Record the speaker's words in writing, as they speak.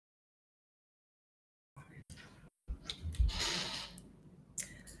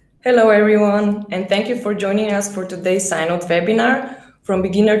Hello everyone, and thank you for joining us for today's SciNote webinar from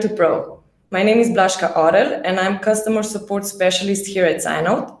Beginner to Pro. My name is Blažka Orel, and I'm Customer Support Specialist here at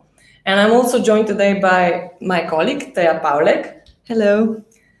SciNote. And I'm also joined today by my colleague, Teja Paulek. Hello.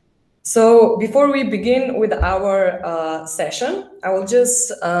 So before we begin with our session, I will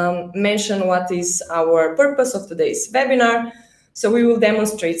just mention what is our purpose of today's webinar. So we will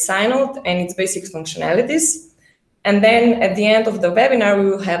demonstrate SciNote and its basic functionalities. And then at the end of the webinar, we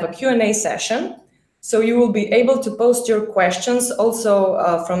will have a Q&A session. So you will be able to post your questions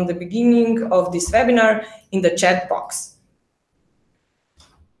also from the beginning of this webinar in the chat box.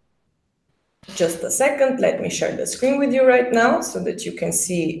 Just a second, let me share the screen with you right now so that you can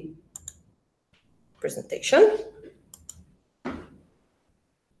see presentation.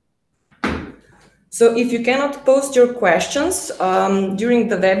 So if you cannot post your questions during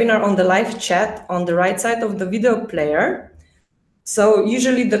the webinar on the live chat on the right side of the video player, so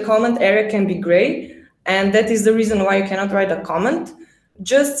usually the comment area can be gray, and that is the reason why you cannot write a comment.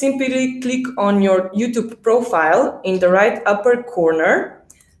 Just simply click on your YouTube profile in the right upper corner,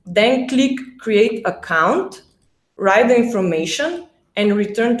 then click Create Account, write the information, and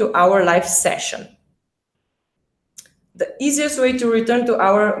return to our live session. The easiest way to return to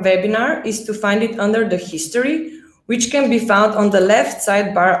our webinar is to find it under the history, which can be found on the left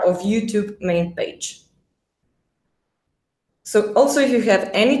sidebar of YouTube main page. So also, if you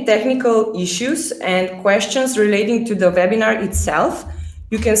have any technical issues and questions relating to the webinar itself,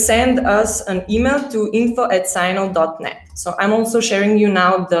 you can send us an email to info@scinote.net. So I'm also sharing you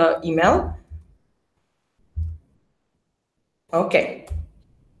now the email. Okay.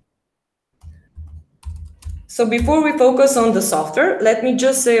 So before we focus on the software, let me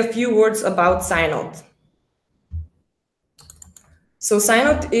just say a few words about SciNote. So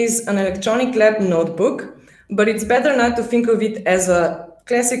SciNote is an electronic lab notebook, but it's better not to think of it as a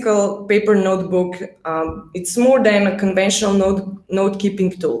classical paper notebook. It's more than a conventional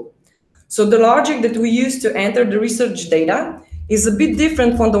note-keeping tool. So the logic that we use to enter the research data is a bit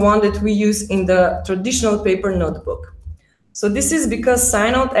different from the one that we use in the traditional paper notebook. So this is because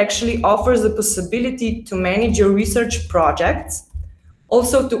SciNote actually offers the possibility to manage your research projects,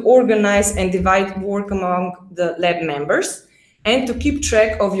 also to organize and divide work among the lab members, and to keep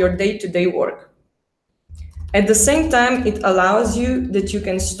track of your day-to-day work. At the same time, it allows you that you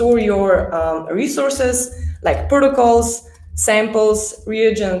can store your resources like protocols, samples,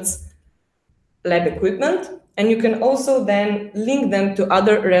 reagents, lab equipment, and you can also then link them to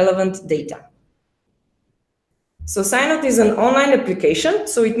other relevant data. So SciNote is an online application,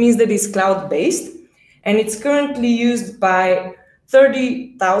 so it means that it's cloud-based, and it's currently used by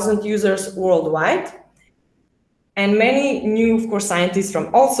 30,000 users worldwide, and many new, of course, scientists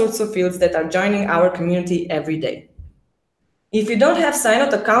from all sorts of fields that are joining our community every day. If you don't have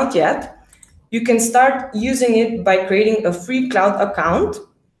SciNote account yet, you can start using it by creating a free cloud account.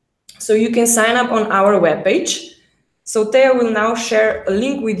 So you can sign up on our webpage. So Teja will now share a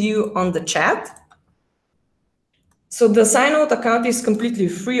link with you on the chat. So the SciNote account is completely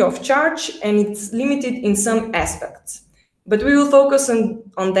free of charge, and it's limited in some aspects. But we will focus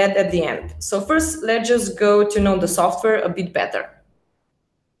on that at the end. So first, let's just go to know the software a bit better.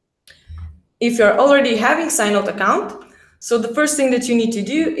 If you're already having SciNote account, so the first thing that you need to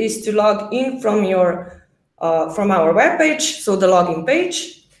do is to log in from our webpage, so the login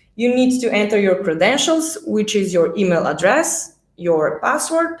page. You need to enter your credentials, which is your email address, your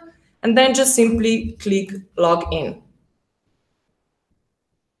password, and then just simply click log in.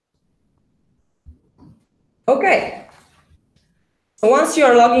 Okay. So once you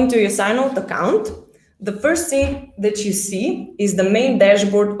are logged into your SciNote account, the first thing that you see is the main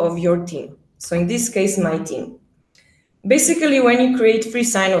dashboard of your team. So in this case, my team. Basically, when you create free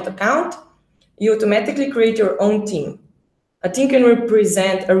SciNote account, you automatically create your own team. A team can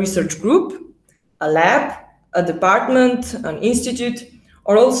represent a research group, a lab, a department, an institute,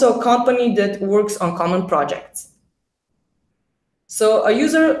 or also a company that works on common projects. So a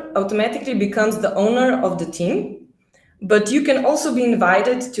user automatically becomes the owner of the team, but you can also be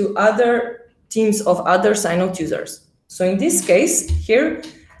invited to other teams of other SciNote users. So in this case, here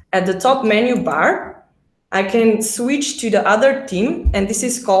at the top menu bar, I can switch to the other team, and this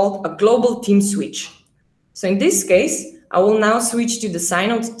is called a global team switch. So in this case, I will now switch to the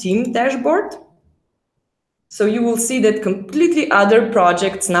SciNote team dashboard. So you will see that completely other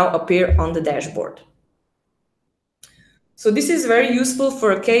projects now appear on the dashboard. So this is very useful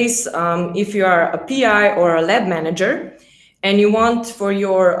for a case if you are a PI or a lab manager and you want for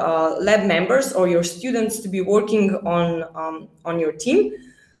your lab members or your students to be working on your team.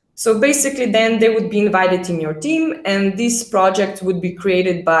 So basically then they would be invited in your team, and this project would be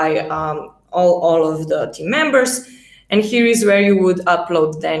created by all of the team members. And here is where you would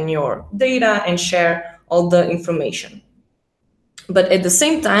upload then your data and share all the information. But at the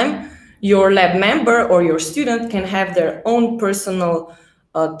same time, your lab member or your student can have their own personal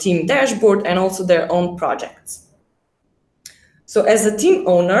team dashboard and also their own projects. So as a team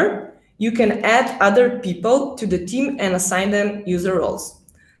owner, you can add other people to the team and assign them user roles.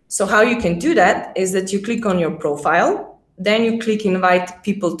 So how you can do that is that you click on your profile, then you click invite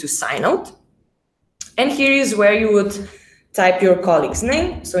people to SciNote. And here is where you would type your colleague's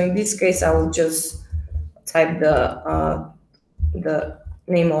name. So in this case, I will just type the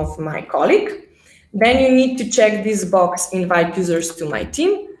name of my colleague. Then you need to check this box, invite users to my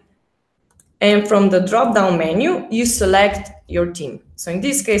team. And from the drop-down menu, you select your team. So in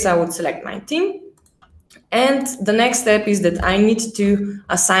this case, I would select my team. And the next step is that I need to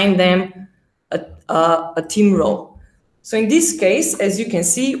assign them a team role. So in this case, as you can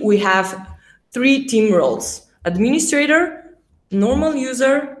see, we have 3 team roles: administrator, normal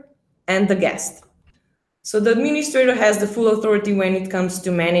user, and the guest. So the administrator has the full authority when it comes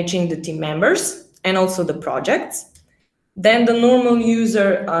to managing the team members and also the projects. Then the normal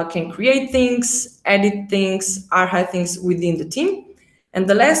user can create things, edit things, archive things within the team. And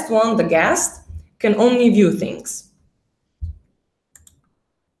the last one, the guest, can only view things.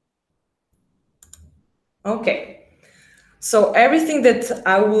 Okay, so everything that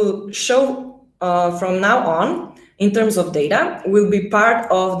I will show from now on in terms of data will be part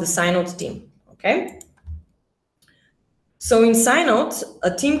of the SciNote team, okay? So in SciNote,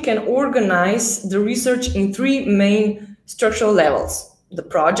 a team can organize the research in 3 main structural levels: the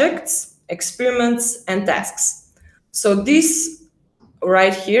projects, experiments, and tasks. So these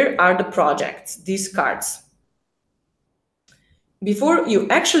right here are the projects, these cards. Before you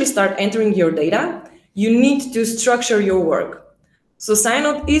actually start entering your data, you need to structure your work. So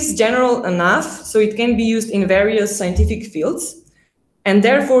SciNote is general enough, so it can be used in various scientific fields, and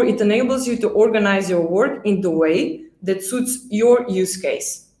therefore it enables you to organize your work in the way that suits your use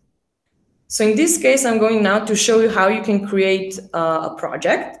case. So in this case, I'm going now to show you how you can create a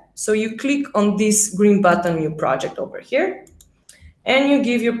project. So you click on this green button, New Project, over here, and you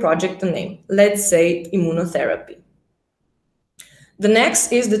give your project a name. Let's say immunotherapy. The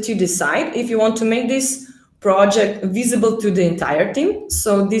next is that you decide if you want to make this project visible to the entire team.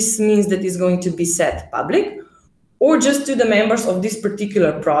 So this means that it's going to be set public, or just to the members of this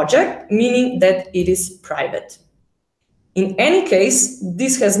particular project, meaning that it is private. In any case,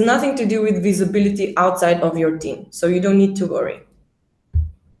 this has nothing to do with visibility outside of your team, so you don't need to worry.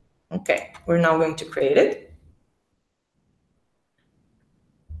 Okay, we're now going to create it.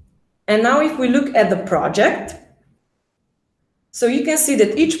 And now if we look at the project, so you can see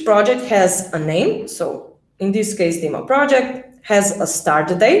that each project has a name. So in this case, demo project has a start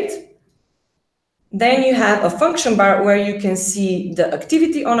date. Then you have a function bar where you can see the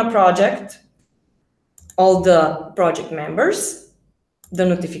activity on a project, all the project members, the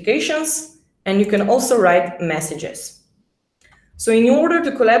notifications, and you can also write messages. So in order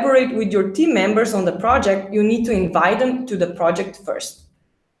to collaborate with your team members on the project, you need to invite them to the project first.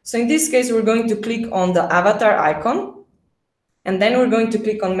 So in this case, we're going to click on the avatar icon, and then we're going to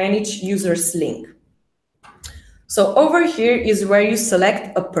click on Manage Users link. So over here is where you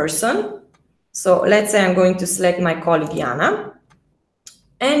select a person. So let's say I'm going to select my colleague Jana,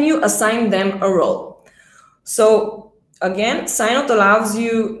 and you assign them a role. So again, SciNote allows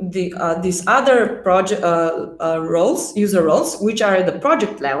you these other project roles, user roles, which are at the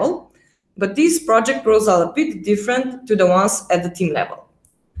project level, but these project roles are a bit different to the ones at the team level.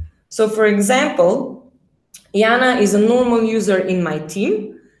 So for example, Jana is a normal user in my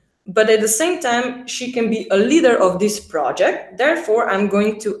team, but at the same time, she can be a leader of this project. Therefore, I'm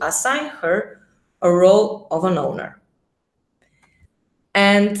going to assign her a role of an owner.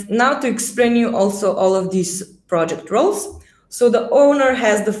 And now to explain you also all of these project roles. So the owner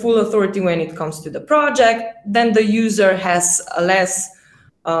has the full authority when it comes to the project. Then the user has less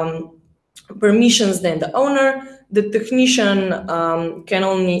permissions than the owner. The technician can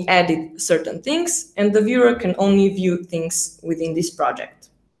only edit certain things, and the viewer can only view things within this project.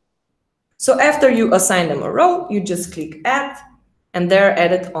 So after you assign them a role, you just click Add, and they're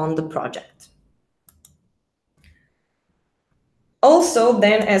added on the project. Also,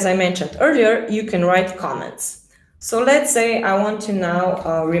 then, as I mentioned earlier, you can write comments. So let's say I want to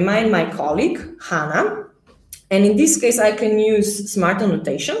now remind my colleague, Hannah, and in this case, I can use smart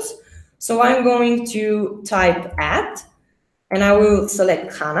annotations. So I'm going to type at, and I will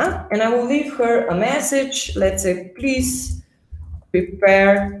select Hannah, and I will leave her a message. Let's say, please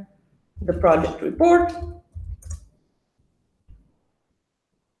prepare the project report.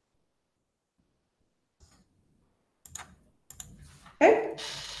 Okay.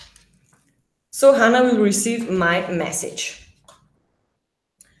 So Hannah will receive my message.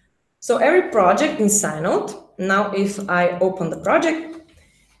 So every project in SciNote, now if I open the project,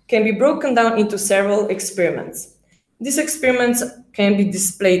 can be broken down into several experiments. These experiments can be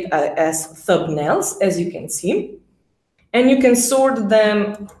displayed as thumbnails, as you can see, and you can sort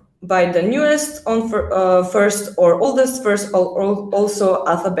them by the newest on first or oldest first, or also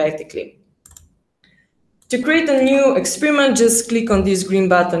alphabetically. To create a new experiment, just click on this green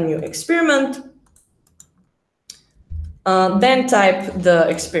button, New Experiment, then type the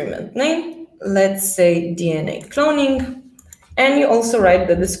experiment name, let's say DNA cloning, and you also write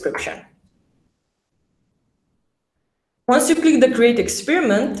the description. Once you click the Create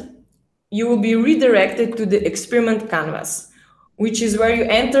Experiment, you will be redirected to the experiment canvas, which is where you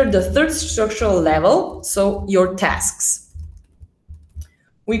enter the third structural level, so your tasks.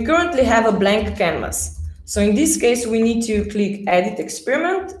 We currently have a blank canvas. So in this case, we need to click Edit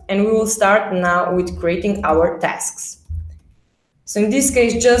Experiment, and we will start now with creating our tasks. So in this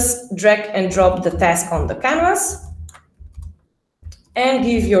case, just drag and drop the task on the canvas and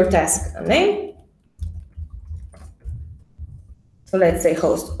give your task a name. So let's say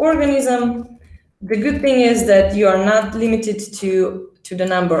host organism. The good thing is that you are not limited to the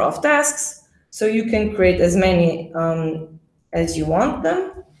number of tasks, so you can create as many as you want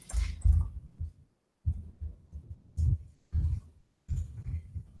them.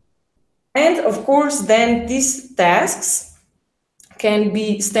 And of course, then these tasks can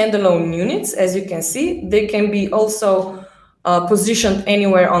be standalone units, as you can see. They can be also positioned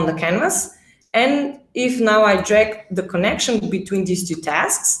anywhere on the canvas. And if now I drag the connection between these two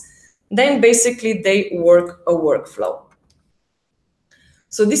tasks, then basically they work a workflow.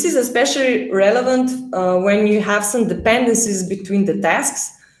 So this is especially relevant when you have some dependencies between the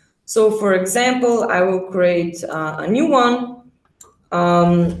tasks. So for example, I will create a new one.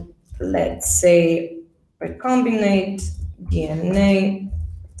 Let's say recombinate DNA.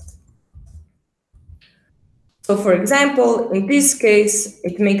 So for example, in this case,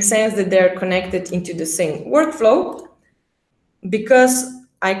 it makes sense that they're connected into the same workflow because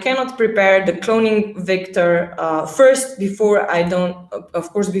I cannot prepare the cloning vector first before I don't,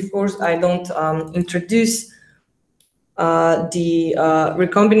 introduce the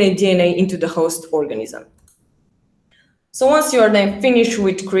recombinant DNA into the host organism. So once you are then finished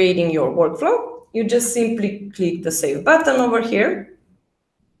with creating your workflow, you just simply click the Save button over here,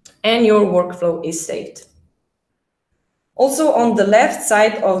 and your workflow is saved. Also, on the left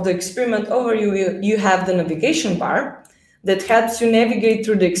side of the experiment overview, you have the navigation bar that helps you navigate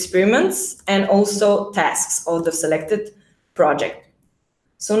through the experiments and also tasks of the selected project.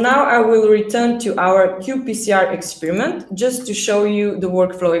 So now I will return to our qPCR experiment just to show you the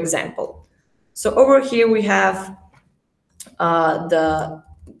workflow example. So over here we have the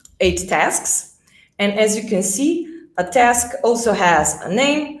 8 tasks. And as you can see, a task also has a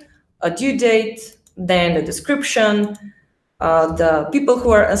name, a due date, then the description, the people who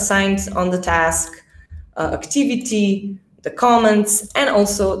are assigned on the task, activity, the comments, and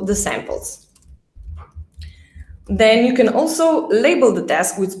also the samples. Then you can also label the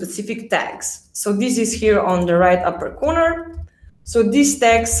task with specific tags. So this is here on the right upper corner. So these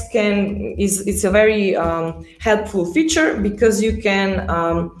tags it's a very helpful feature because you can,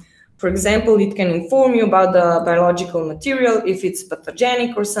 for example, it can inform you about the biological material if it's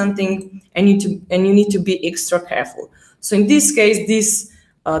pathogenic or something, and you need to be extra careful. So in this case, this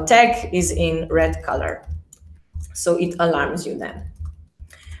tag is in red color, so it alarms you then.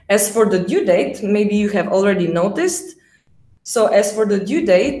 As for the due date, maybe you have already noticed. So as for the due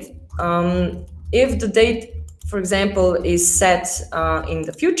date, if the date, for example, is set in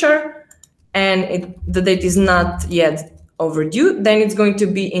the future and the date is not yet overdue, then it's going to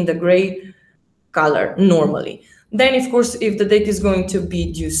be in the gray color normally. Then, of course, if the date is going to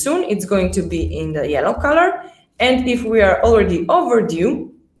be due soon, it's going to be in the yellow color. And if we are already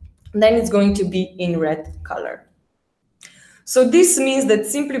overdue, then it's going to be in red color. So this means that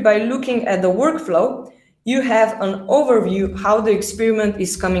simply by looking at the workflow, you have an overview how the experiment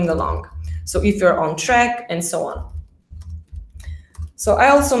is coming along. So if you're on track and so on. So I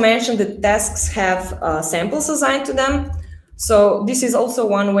also mentioned that tasks have samples assigned to them. So this is also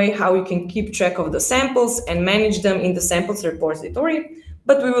one way how you can keep track of the samples and manage them in the samples repository,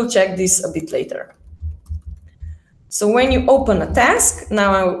 but we will check this a bit later. So when you open a task,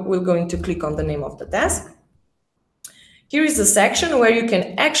 now I will going to click on the name of the task. Here is the section where you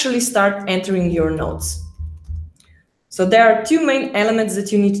can actually start entering your notes. So there are two main elements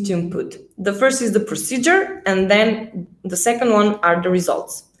that you need to input. The first is the procedure, and then the second one are the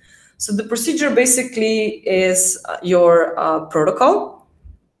results. So the procedure basically is your protocol.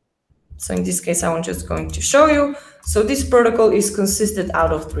 So in this case, I'm just going to show you. So this protocol is consisted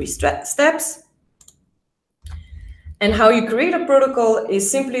out of 3 steps. And how you create a protocol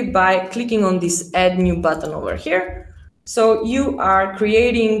is simply by clicking on this Add New button over here. So you are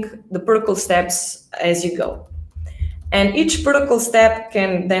creating the protocol steps as you go. And each protocol step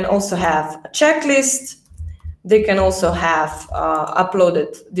can then also have a checklist. They can also have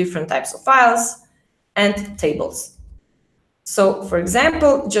uploaded different types of files and tables. So for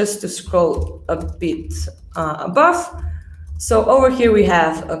example, just to scroll a bit above, so over here we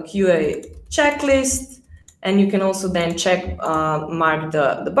have a QA checklist, and you can also then mark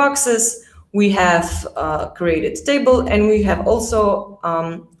the boxes. We have created table, and we have also,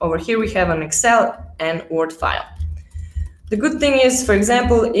 over here we have an Excel and Word file. The good thing is, for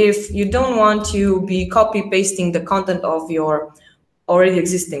example, if you don't want to be copy-pasting the content of your already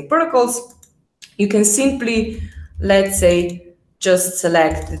existing protocols, you can simply, let's say, just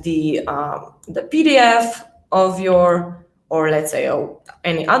select the PDF of your, or let's say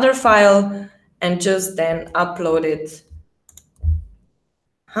any other file, and just then upload it.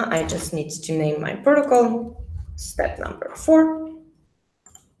 I just need to name my protocol, step number 4.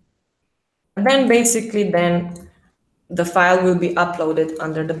 And then basically then the file will be uploaded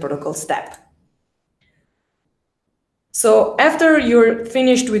under the protocol step. So after you're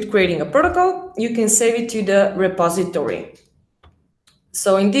finished with creating a protocol, you can save it to the repository.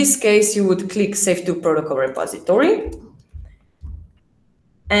 So in this case, you would click Save to Protocol Repository.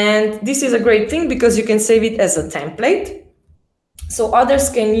 And this is a great thing because you can save it as a template. So others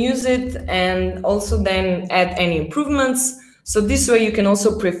can use it and also then add any improvements. So this way you can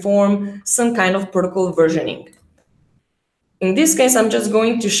also perform some kind of protocol versioning. In this case, I'm just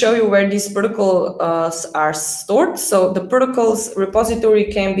going to show you where these protocols are stored. So the protocols repository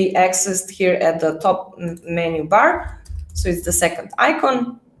can be accessed here at the top menu bar. So it's the second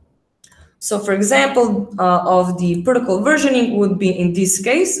icon. So for example, of the protocol versioning would be, in this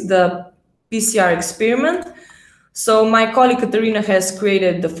case, the PCR experiment. So my colleague Katerina has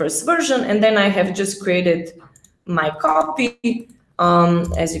created the first version, and then I have just created my copy,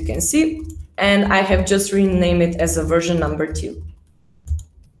 as you can see, and I have just renamed it as a version number 2.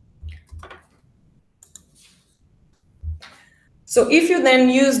 So if you then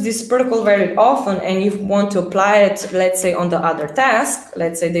use this protocol very often and you want to apply it, let's say on the other task,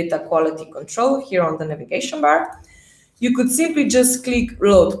 let's say data quality control here on the navigation bar, you could simply just click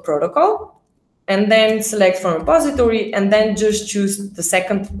Load Protocol and then select from repository, and then just choose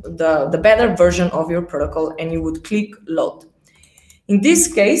the better version of your protocol, and you would click Load. In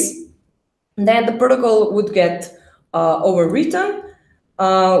this case, then the protocol would get overwritten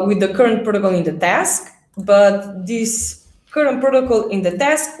with the current protocol in the task, but this current protocol in the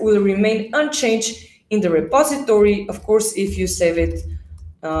task will remain unchanged in the repository, of course, if you save it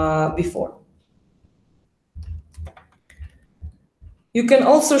before. You can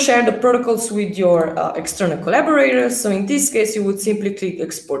also share the protocols with your external collaborators. So in this case, you would simply click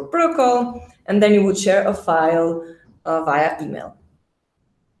Export Protocol, and then you would share a file via email.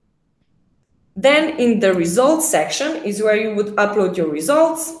 Then in the results section is where you would upload your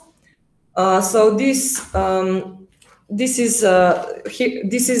results. So this is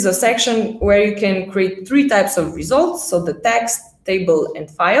a section where you can create 3 types of results, so the text, table, and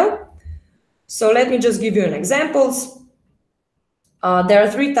file. So let me just give you an examples. There are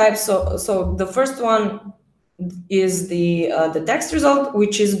 3 types. So the first one is the text result,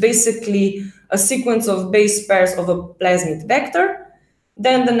 which is basically a sequence of base pairs of a plasmid vector.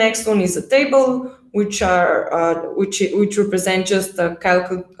 Then the next one is a table, which represent just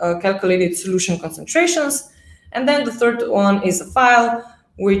calculated solution concentrations. And then the third one is a file,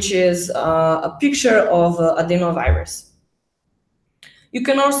 which is a picture of adenovirus. You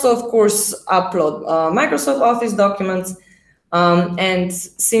can also, of course, upload Microsoft Office documents. And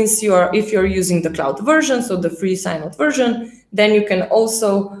since if you're using the cloud version, so the free SciNote version, then you can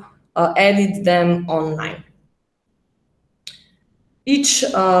also edit them online. Each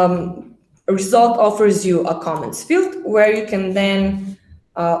result offers you a comments field where you can then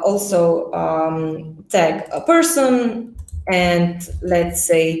also tag a person and, let's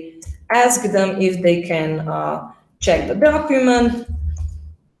say, ask them if they can check the document.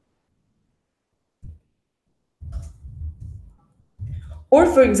 Or,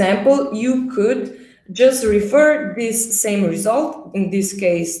 for example, you could just refer this same result, in this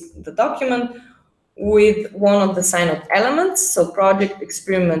case, the document, with one of the SciNote elements, so project,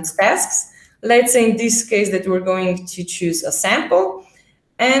 experiments, tasks, Let's say in this case that we're going to choose a sample,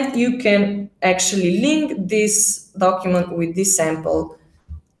 and you can actually link this document with this sample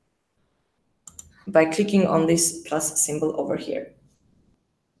by clicking on this plus symbol over here.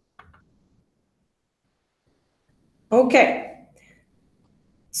 Okay,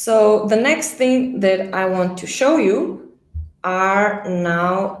 so the next thing that I want to show you are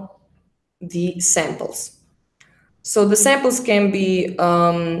now the samples. So the samples can be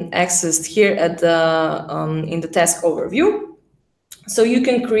accessed here at the in the task overview. So you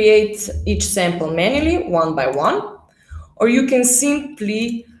can create each sample manually, one by one, or you can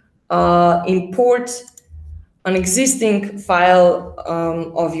simply import an existing file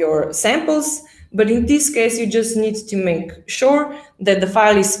of your samples. But in this case, you just need to make sure that the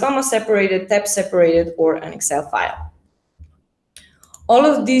file is comma separated, tab separated, or an Excel file. All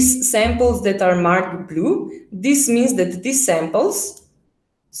of these samples that are marked blue, this means that these samples,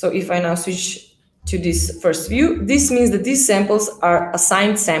 so if I now switch to this first view, this means that these samples are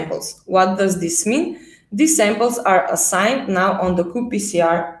assigned samples. What does this mean? These samples are assigned now on the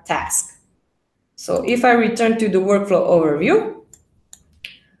qPCR task. So if I return to the workflow overview,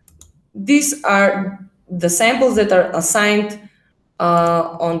 these are the samples that are assigned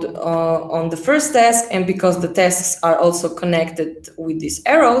on the first task, and because the tasks are also connected with these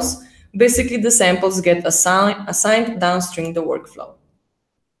arrows, basically the samples get assigned downstream the workflow.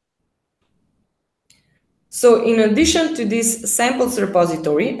 So in addition to this samples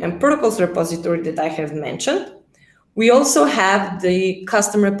repository and protocols repository that I have mentioned, we also have the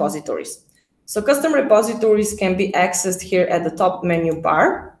custom repositories. So custom repositories can be accessed here at the top menu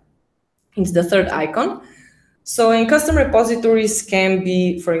bar. It's the third icon. So in custom repositories can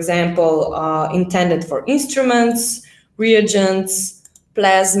be, for example, intended for instruments, reagents,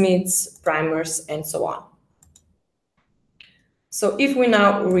 plasmids, primers, and so on. So if we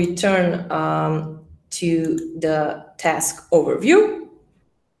now return to the task overview,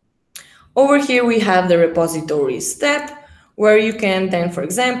 over here we have the repositories tab, where you can then, for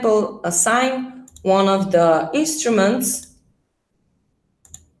example, assign one of the instruments,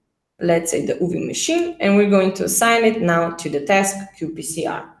 let's say the UV machine, and we're going to assign it now to the task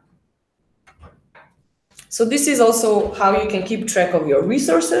qPCR. So this is also how you can keep track of your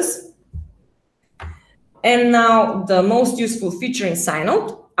resources. And now the most useful feature in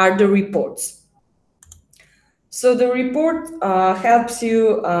SciNote are the reports. So the report helps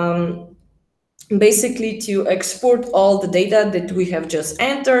you basically to export all the data that we have just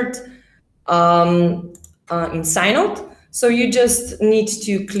entered in SciNote. So you just need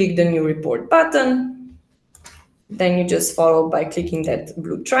to click the new report button. Then you just follow by clicking that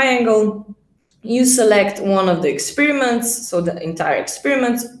blue triangle. You select one of the experiments, so the entire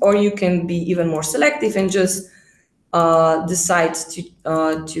experiment, or you can be even more selective and just decide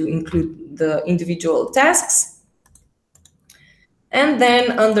to include the individual tasks. And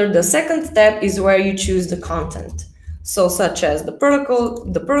then under the second tab is where you choose the content. So such as the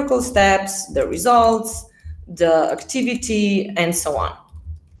protocol steps, the results, the activity, and so on.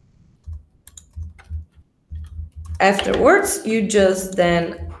 Afterwards, you just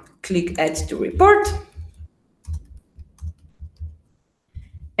then click Add to Report,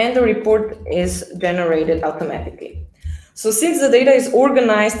 and the report is generated automatically. So since the data is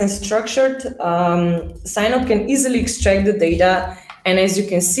organized and structured, SciNote can easily extract the data, and as you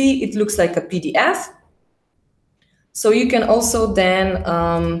can see, it looks like a PDF. So you can also then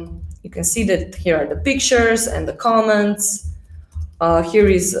you can see that here are the pictures and the comments. Here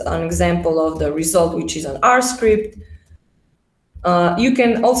is an example of the result, which is an R script. You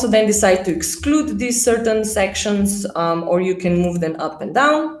can also then decide to exclude these certain sections, or you can move them up and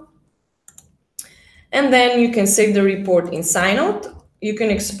down. And then you can save the report in SciNote. You can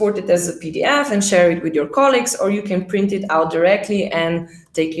export it as a PDF and share it with your colleagues, or you can print it out directly and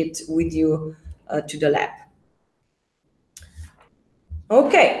take it with you to the lab.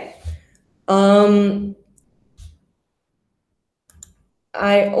 Okay.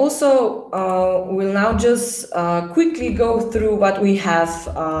 I also will now just quickly go through what we have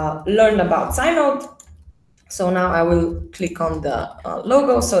learned about SciNote. So now I will click on the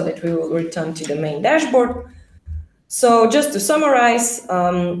logo so that we will return to the main dashboard. So just to summarize,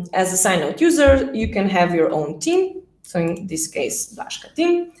 as a SciNote user, you can have your own team. So in this case, Bashka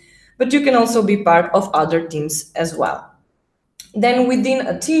team, but you can also be part of other teams as well. Then within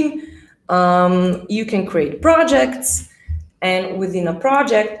a team, you can create projects, and within a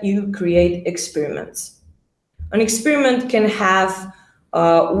project, you create experiments. An experiment can have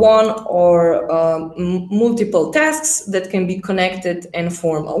one or multiple tasks that can be connected and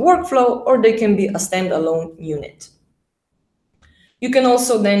form a workflow, or they can be a standalone unit. You can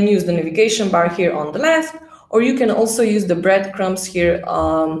also then use the navigation bar here on the left, or you can also use the breadcrumbs here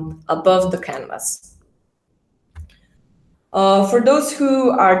above the canvas. For those who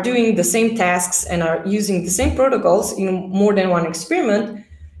are doing the same tasks and are using the same protocols in more than one experiment,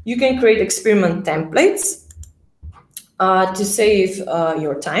 you can create experiment templates to save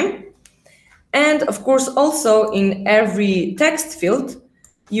your time. And of course, also in every text field,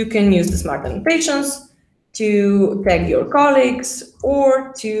 you can use the smart annotations to tag your colleagues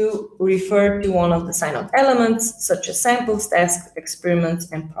or to refer to one of the SciNote elements, such as samples, tasks,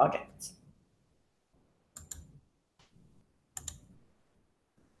 experiments, and projects.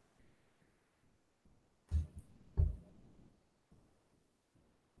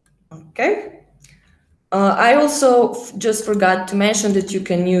 Okay. I also just forgot to mention that you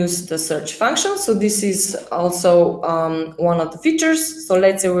can use the search function. So this is also one of the features. So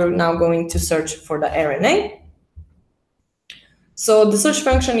let's say we're now going to search for the RNA. So the search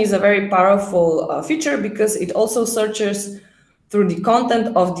function is a very powerful feature because it also searches through the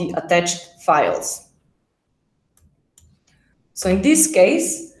content of the attached files. So in this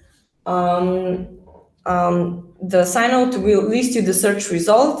case, the SciNote will list you the search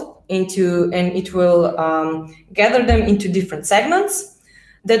result and it will gather them into different segments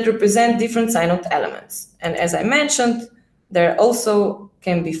that represent different SciNote elements. And as I mentioned, there also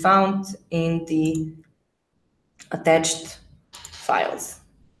can be found in the attached files.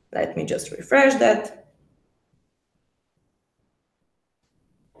 Let me just refresh that.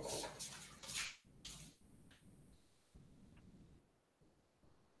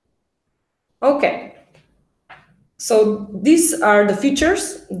 Okay. So these are the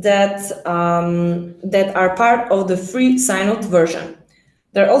features that, that are part of the free SciNote version.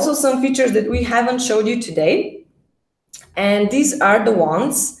 There are also some features that we haven't showed you today, and these are the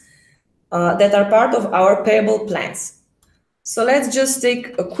ones that are part of our payable plans. So let's just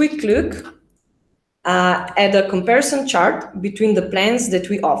take a quick look at a comparison chart between the plans that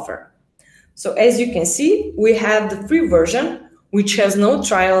we offer. So as you can see, we have the free version, which has no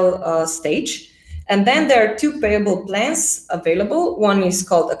trial stage. And then there are two payable plans available. One is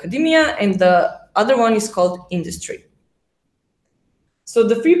called Academia and the other one is called Industry. So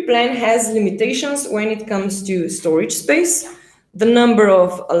the free plan has limitations when it comes to storage space, the number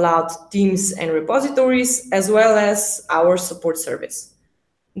of allowed teams and repositories, as well as our support service.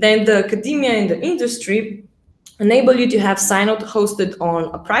 Then the Academia and the Industry enable you to have SciNote hosted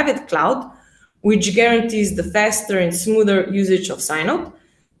on a private cloud, which guarantees the faster and smoother usage of SciNote,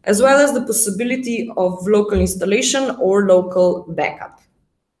 as well as the possibility of local installation or local backup.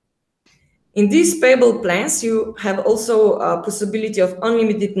 In these payable plans, you have also a possibility of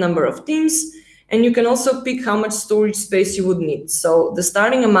unlimited number of teams, and you can also pick how much storage space you would need. So the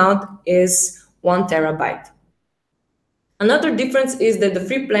starting amount is 1 terabyte. Another difference is that the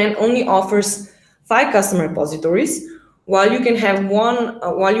free plan only offers 5 custom repositories, while you can have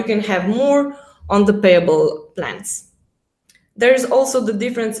more on the payable plans. There is also the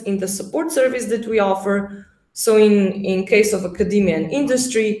difference in the support service that we offer. So in case of Academia and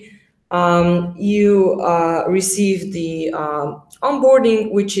Industry, you receive the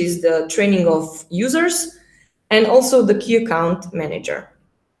onboarding, which is the training of users, and also the key account manager.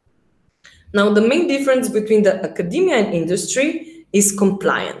 Now, the main difference between the Academia and Industry is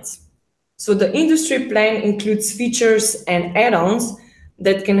compliance. So the Industry plan includes features and add-ons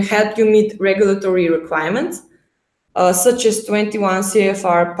that can help you meet regulatory requirements, such as 21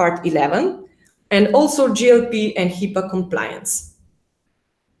 CFR Part 11, and also GLP and HIPAA compliance.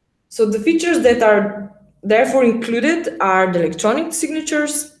 So the features that are therefore included are the electronic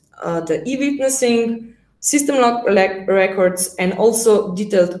signatures, the e-witnessing, system log records, and also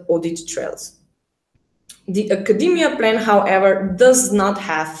detailed audit trails. The Academia plan, however, does not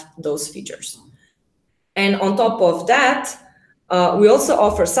have those features. And on top of that, we also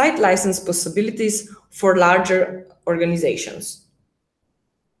offer site license possibilities for larger organizations.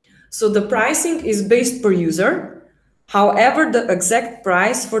 So the pricing is based per user. However, the exact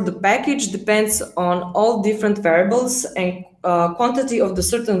price for the package depends on all different variables and quantity of the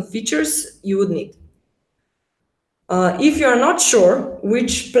certain features you would need. If you are not sure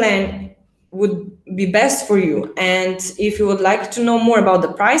which plan would be best for you, and if you would like to know more about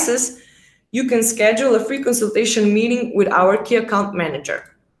the prices, you can schedule a free consultation meeting with our key account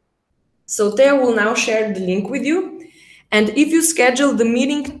manager. So Thea will now share the link with you. And if you schedule the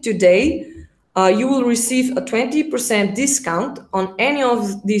meeting today, you will receive a 20% discount on any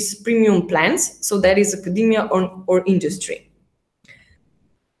of these premium plans. So that is Academia or Industry.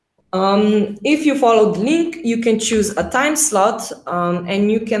 If you follow the link, you can choose a time slot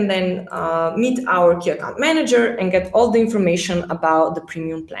and you can then meet our key account manager and get all the information about the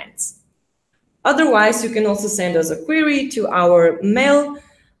premium plans. Otherwise, you can also send us a query to our mail,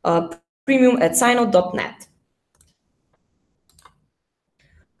 premium@scinote.net.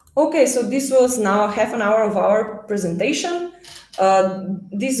 Okay, so this was now half an hour of our presentation.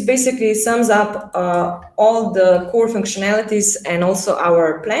 This basically sums up all the core functionalities and also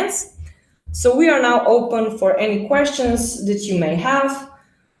our plans. So we are now open for any questions that you may have.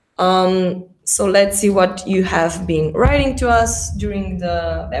 So let's see what you have been writing to us during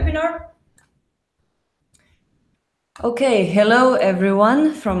the webinar. Okay, hello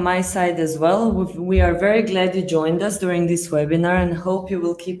everyone from my side as well. We are very glad you joined us during this webinar and hope you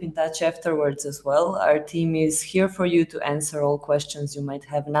will keep in touch afterwards as well. Our team is here for you to answer all questions you might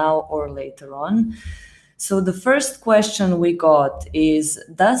have now or later on. So the first question we got is,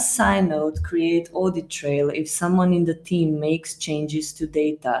 does SciNote create audit trail if someone in the team makes changes to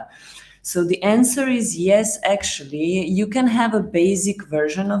data? So the answer is yes, actually. You can have a basic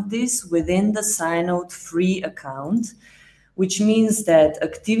version of this within the SciNote free account, which means that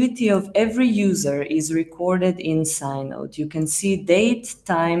activity of every user is recorded in SciNote. You can see date,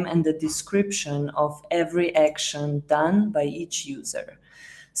 time, and the description of every action done by each user.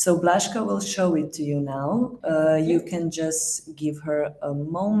 So Blaszka will show it to you now. You can just give her a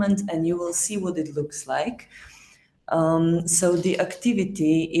moment and you will see what it looks like. So the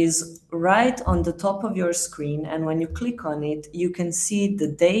activity is right on the top of your screen, and when you click on it, you can see the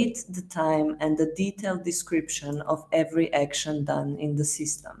date, the time, and the detailed description of every action done in the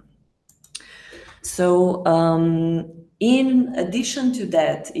system. So in addition to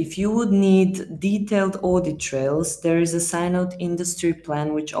that, if you would need detailed audit trails, there is a SciNote industry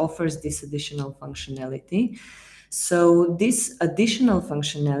plan which offers this additional functionality. So this additional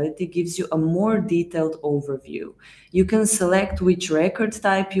functionality gives you a more detailed overview. You can select which record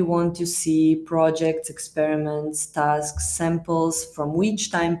type you want to see, projects, experiments, tasks, samples, from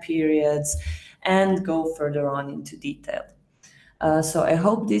which time periods, and go further on into detail. So I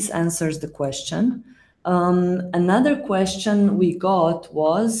hope this answers the question. Another question we got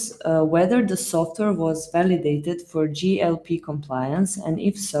was whether the software was validated for GLP compliance, and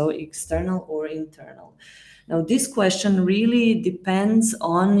if so, external or internal. Now, this question really depends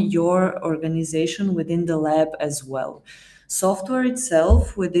on your organization within the lab as well. Software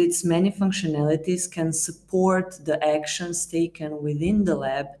itself, with its many functionalities, can support the actions taken within the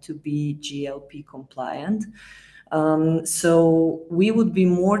lab to be GLP compliant. So we would be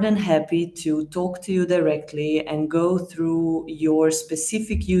more than happy to talk to you directly and go through your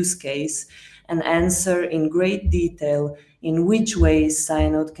specific use case and answer in great detail in which ways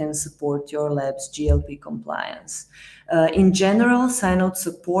SciNote can support your lab's GLP compliance. In general, SciNote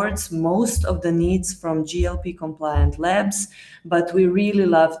supports most of the needs from GLP compliant labs, but we really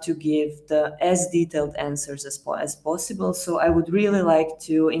love to give the as detailed answers as possible. So I would really like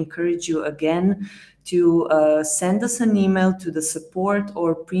to encourage you again to send us an email to the support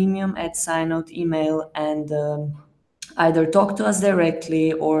or premium@SciNote email and either talk to us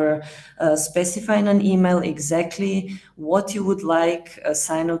directly or specify in an email exactly what you would like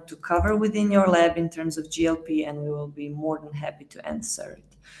SciNote to cover within your lab in terms of GLP, and we will be more than happy to answer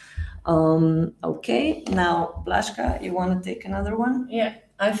it. Okay, now Blaszka, you want to take another one? Yeah,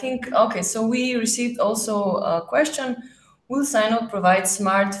 I think, okay, so we received also a question, will SciNote provide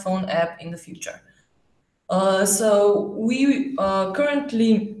smartphone app in the future? So we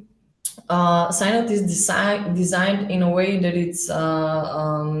currently, SciNote is designed in a way that it's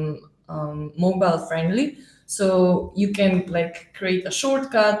mobile friendly. So you can like create a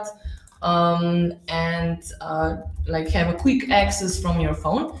shortcut and like have a quick access from your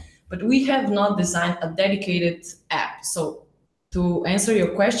phone. But we have not designed a dedicated app. So to answer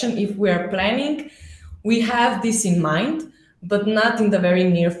your question, if we are planning, we have this in mind, but not in the very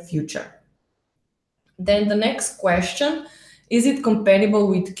near future. Then the next question, is it compatible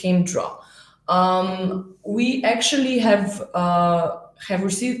with CamDraw? We actually have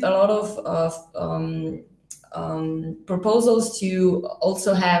received a lot of proposals to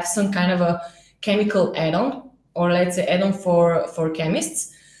also have some kind of a chemical add-on, or let's say add-on for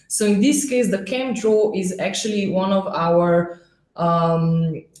chemists. So in this case, the CamDraw is actually one of our,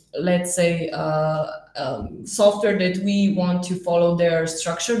 let's say, software that we want to follow their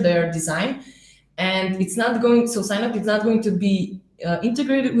structure, their design. And it's not going, so SciNote is not going to be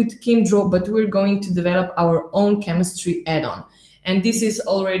integrated with CamDraw, but we're going to develop our own chemistry add-on. And this is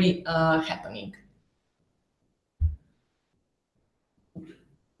already happening.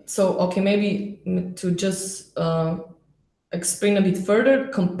 So, okay, maybe to just explain a bit further,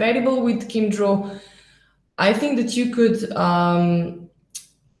 compatible with KimDraw, I think that you could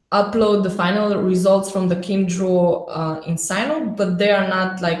upload the final results from the KimDraw in SciNote, but they are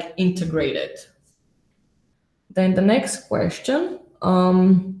not like integrated. Then the next question,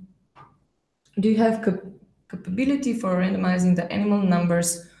 do you have capability for randomizing the animal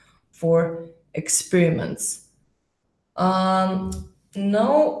numbers for experiments? No,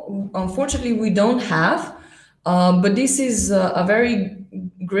 unfortunately, we don't have, but this is a very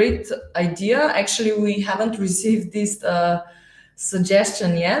great idea. Actually, we haven't received this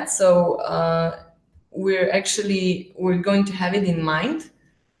suggestion yet, so we're going to have it in mind.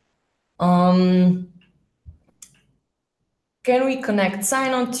 Can we connect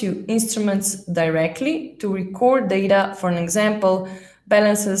SciNote to instruments directly to record data, for an example,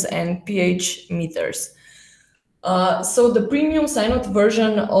 balances and pH meters? So the premium SciNote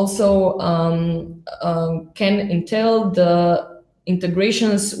version also can entail the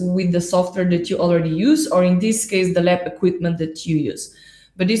integrations with the software that you already use, or in this case, the lab equipment that you use.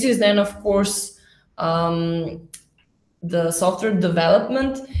 But this is then, of course, the software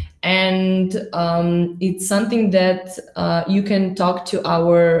development, and it's something that you can talk to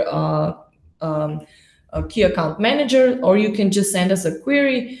our key account manager, or you can just send us a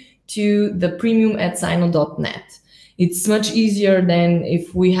query to the premium@sciNote.net. It's much easier than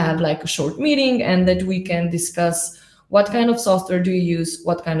if we have like a short meeting and that we can discuss what kind of software do you use,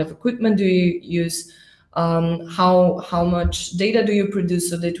 what kind of equipment do you use, how much data do you produce,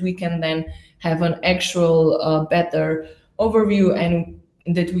 so that we can then have an actual better overview, and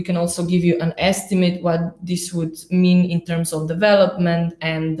that we can also give you an estimate what this would mean in terms of development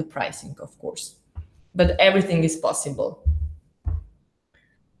and the pricing, of course. But everything is possible.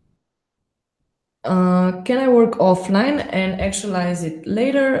 Can I work offline and actualize it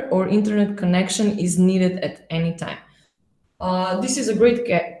later, or internet connection is needed at any time? This is a great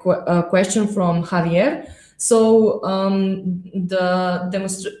question from Javier. So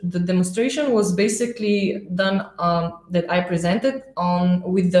the demonstration was basically done that I presented on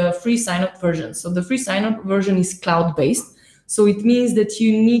with the free SciNote version. So the free SciNote version is cloud-based. So it means that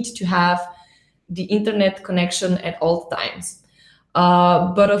you need to have the internet connection at all times.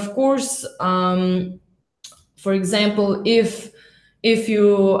 But of course, for example, if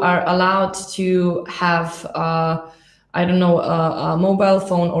you are allowed to have I don't know, a mobile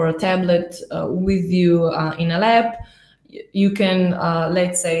phone or a tablet with you in a lab, you can,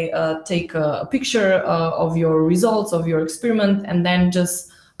 let's say, take a picture of your results of your experiment and then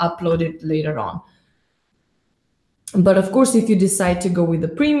just upload it later on. But of course, if you decide to go with the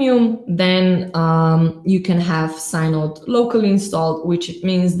premium, then you can have SciNote locally installed, which it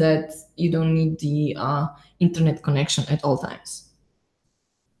means that you don't need the internet connection at all times.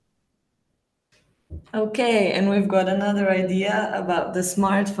 Okay, and we've got another idea about the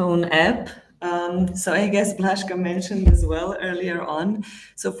smartphone app. So I guess Blaszka mentioned as well earlier on.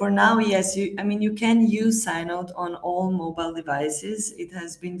 So for now, yes, you can use SciNote on all mobile devices. It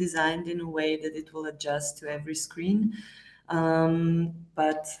has been designed in a way that it will adjust to every screen.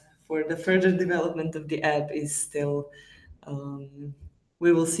 But for the further development of the app is still,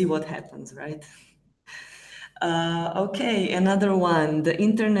 we will see what happens, right? Okay, another one. The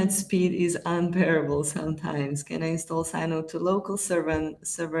internet speed is unbearable sometimes. Can I install SciNote to local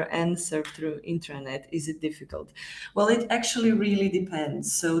server and serve through intranet? Is it difficult? Well, it actually really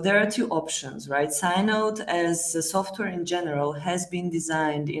depends. So there are two options, right? SciNote as a software in general has been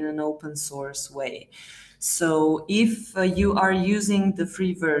designed in an open source way. So if you are using the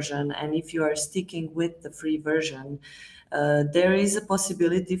free version and if you are sticking with the free version, there is a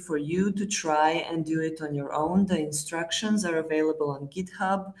possibility for you to try and do it on your own. The instructions are available on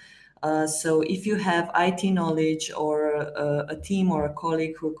GitHub. So if you have IT knowledge or a team or a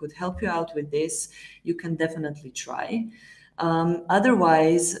colleague who could help you out with this, you can definitely try.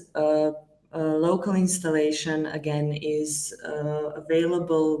 Otherwise, local installation, again, is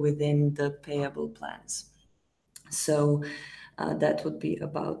available within the payable plans. So that would be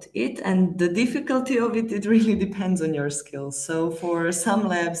about it. And the difficulty of it really depends on your skills. So for some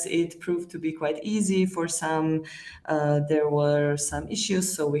labs, it proved to be quite easy. For some, there were some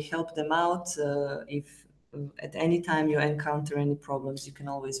issues, so we helped them out. If at any time you encounter any problems, you can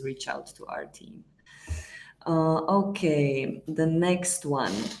always reach out to our team. Okay, the next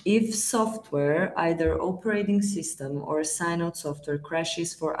one. If software, either operating system or SciNote software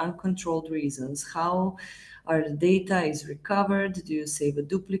crashes for uncontrolled reasons, how are the data is recovered? Do you save a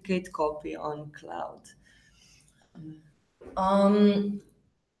duplicate copy on cloud?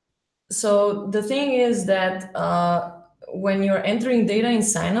 So the thing is that when you're entering data in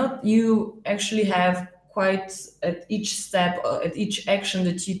SciNote, you actually have quite at each step, at each action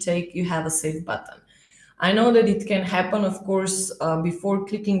that you take, you have a save button. I know that it can happen, of course, before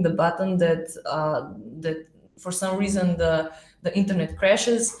clicking the button that for some reason the internet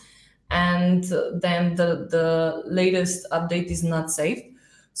crashes, and then the latest update is not saved.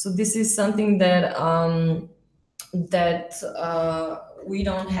 So this is something that we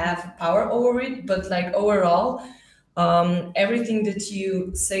don't have power over it, but like overall, everything that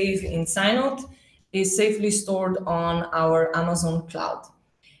you save in SciNote is safely stored on our Amazon cloud.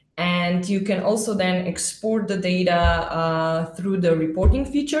 And you can also then export the data through the reporting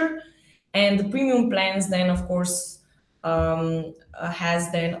feature. And the premium plans then, of course,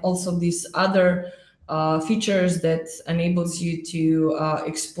 has then also these other features that enables you to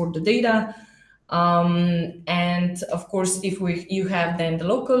export the data. And of course, if you have then the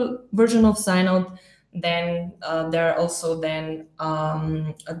local version of SciNote, then there are also then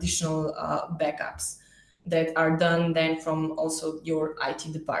additional backups that are done then from also your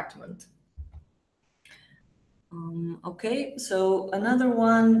IT department. Okay, so another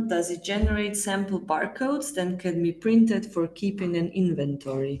one, does it generate sample barcodes that can be printed for keeping an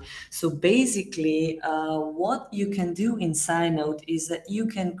inventory? So basically, what you can do in SciNote is that you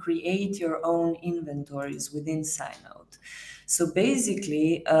can create your own inventories within SciNote. So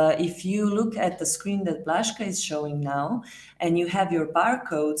basically, if you look at the screen that Blaszka is showing now, and you have your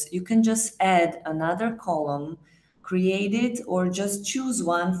barcodes, you can just add another column, create it, or just choose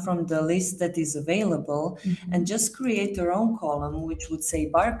one from the list that is available, and just create your own column, which would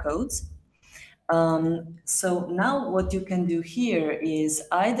say barcodes. So now what you can do here is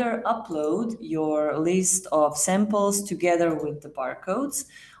either upload your list of samples together with the barcodes,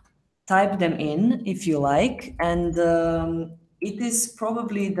 type them in if you like, and it is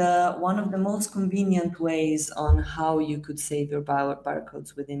probably one of the most convenient ways on how you could save your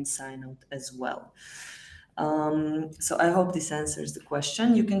barcodes within SciNote as well. So I hope this answers the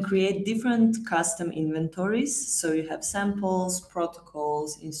question. You can create different custom inventories. So you have samples,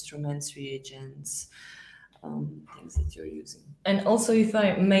 protocols, instruments, reagents, things that you're using. And also, if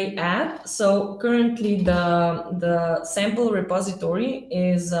I may add, so currently the sample repository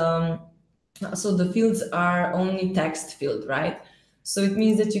is, so the fields are only text field, right? So it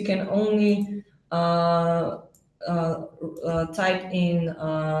means that you can only type in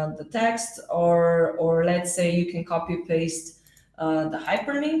the text, or let's say you can copy paste the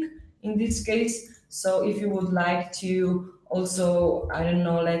hyperlink in this case. So if you would like to also, I don't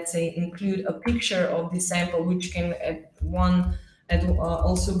know, let's say include a picture of the sample, which can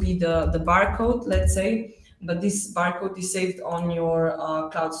also be the barcode, let's say, but this barcode is saved on your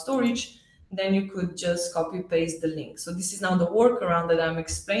cloud storage, then you could just copy paste the link. So this is now the workaround that I'm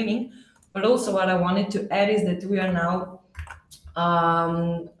explaining. But also what I wanted to add is that we are now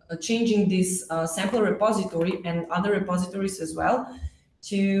changing this sample repository and other repositories as well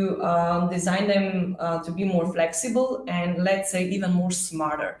to design them to be more flexible and, let's say, even more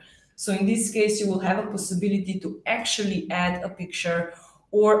smarter. So in this case, you will have a possibility to actually add a picture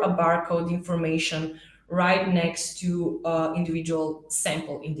or a barcode information right next to individual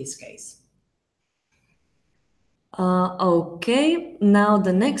sample in this case. Okay, now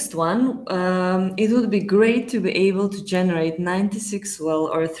the next one. It would be great to be able to generate 96 well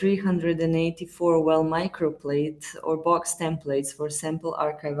or 384 well microplate or box templates for sample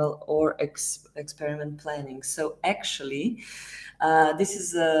archival or experiment planning. So actually, this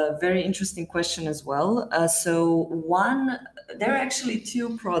is a very interesting question as well. There are actually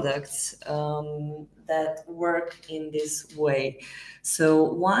two products that work in this way. So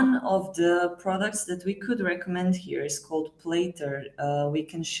one of the products that we could recommend here is called Plater. We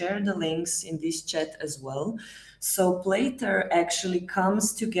can share the links in this chat as well. So Plater actually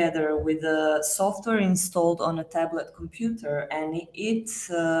comes together with a software installed on a tablet computer, and it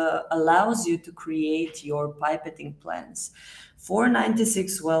allows you to create your pipetting plans for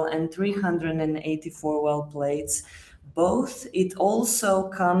 96 well and 384 well plates. Both. It also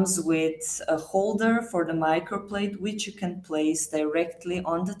comes with a holder for the microplate, which you can place directly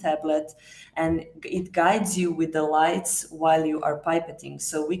on the tablet, and it guides you with the lights while you are pipetting.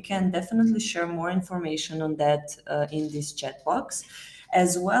 So we can definitely share more information on that in this chat box,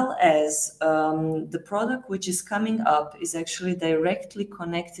 as well as the product which is coming up is actually directly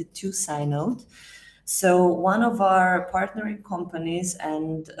connected to SciNote. So one of our partnering companies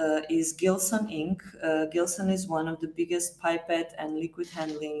is Gilson Inc. Gilson is one of the biggest pipette and liquid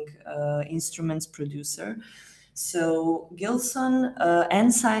handling instruments producer. So Gilson and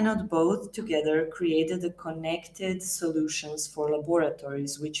SciNote both together created a connected solutions for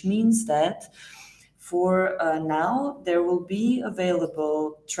laboratories, which means that For now, there will be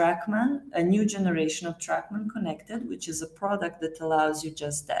available Trackman, a new generation of Trackman Connected, which is a product that allows you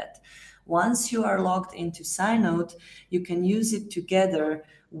just that. Once you are logged into SciNote, you can use it together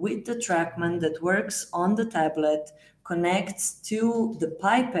with the Trackman that works on the tablet, connects to the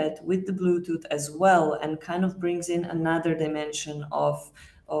pipette with the Bluetooth as well, and kind of brings in another dimension of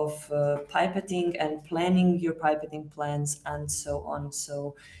pipetting and planning your pipetting plans and so on.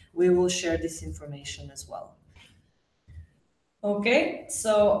 So we will share this information as well. Okay,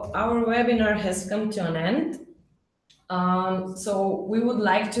 so our webinar has come to an end. So we would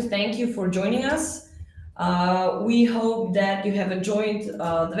like to thank you for joining us. We hope that you have enjoyed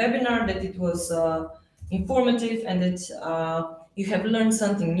the webinar, that it was informative, and that you have learned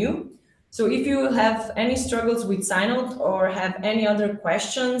something new. So if you have any struggles with SciNote or have any other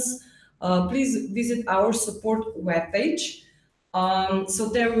questions, please visit our support webpage. So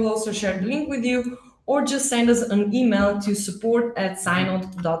there we'll also share the link with you, or just send us an email to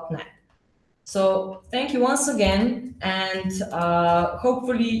support@scinote.net. So thank you once again, and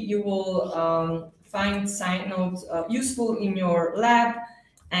hopefully you will find SciNote useful in your lab,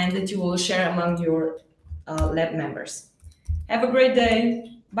 and that you will share among your lab members. Have a great day.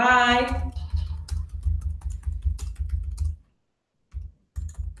 Bye.